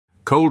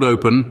Cold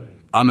open,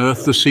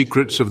 unearth the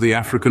secrets of the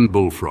African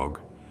bullfrog.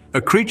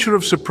 A creature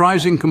of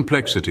surprising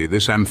complexity,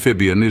 this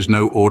amphibian is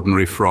no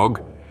ordinary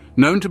frog.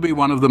 Known to be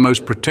one of the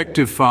most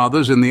protective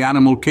fathers in the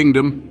animal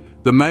kingdom,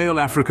 the male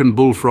African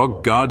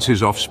bullfrog guards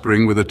his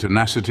offspring with a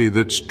tenacity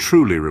that's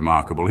truly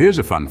remarkable. Here's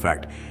a fun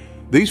fact.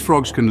 These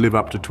frogs can live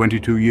up to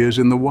 22 years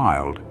in the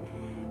wild.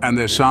 And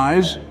their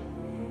size?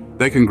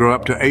 They can grow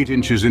up to 8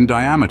 inches in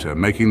diameter,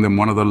 making them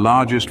one of the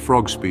largest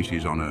frog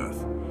species on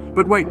Earth.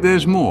 But wait,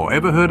 there's more.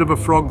 Ever heard of a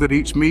frog that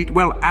eats meat?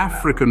 Well,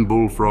 African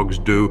bullfrogs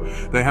do.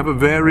 They have a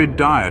varied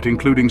diet,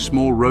 including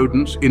small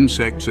rodents,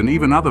 insects, and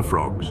even other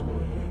frogs.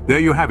 There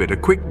you have it, a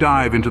quick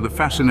dive into the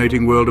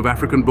fascinating world of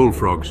African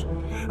bullfrogs.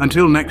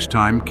 Until next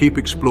time, keep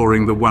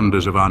exploring the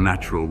wonders of our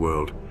natural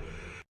world.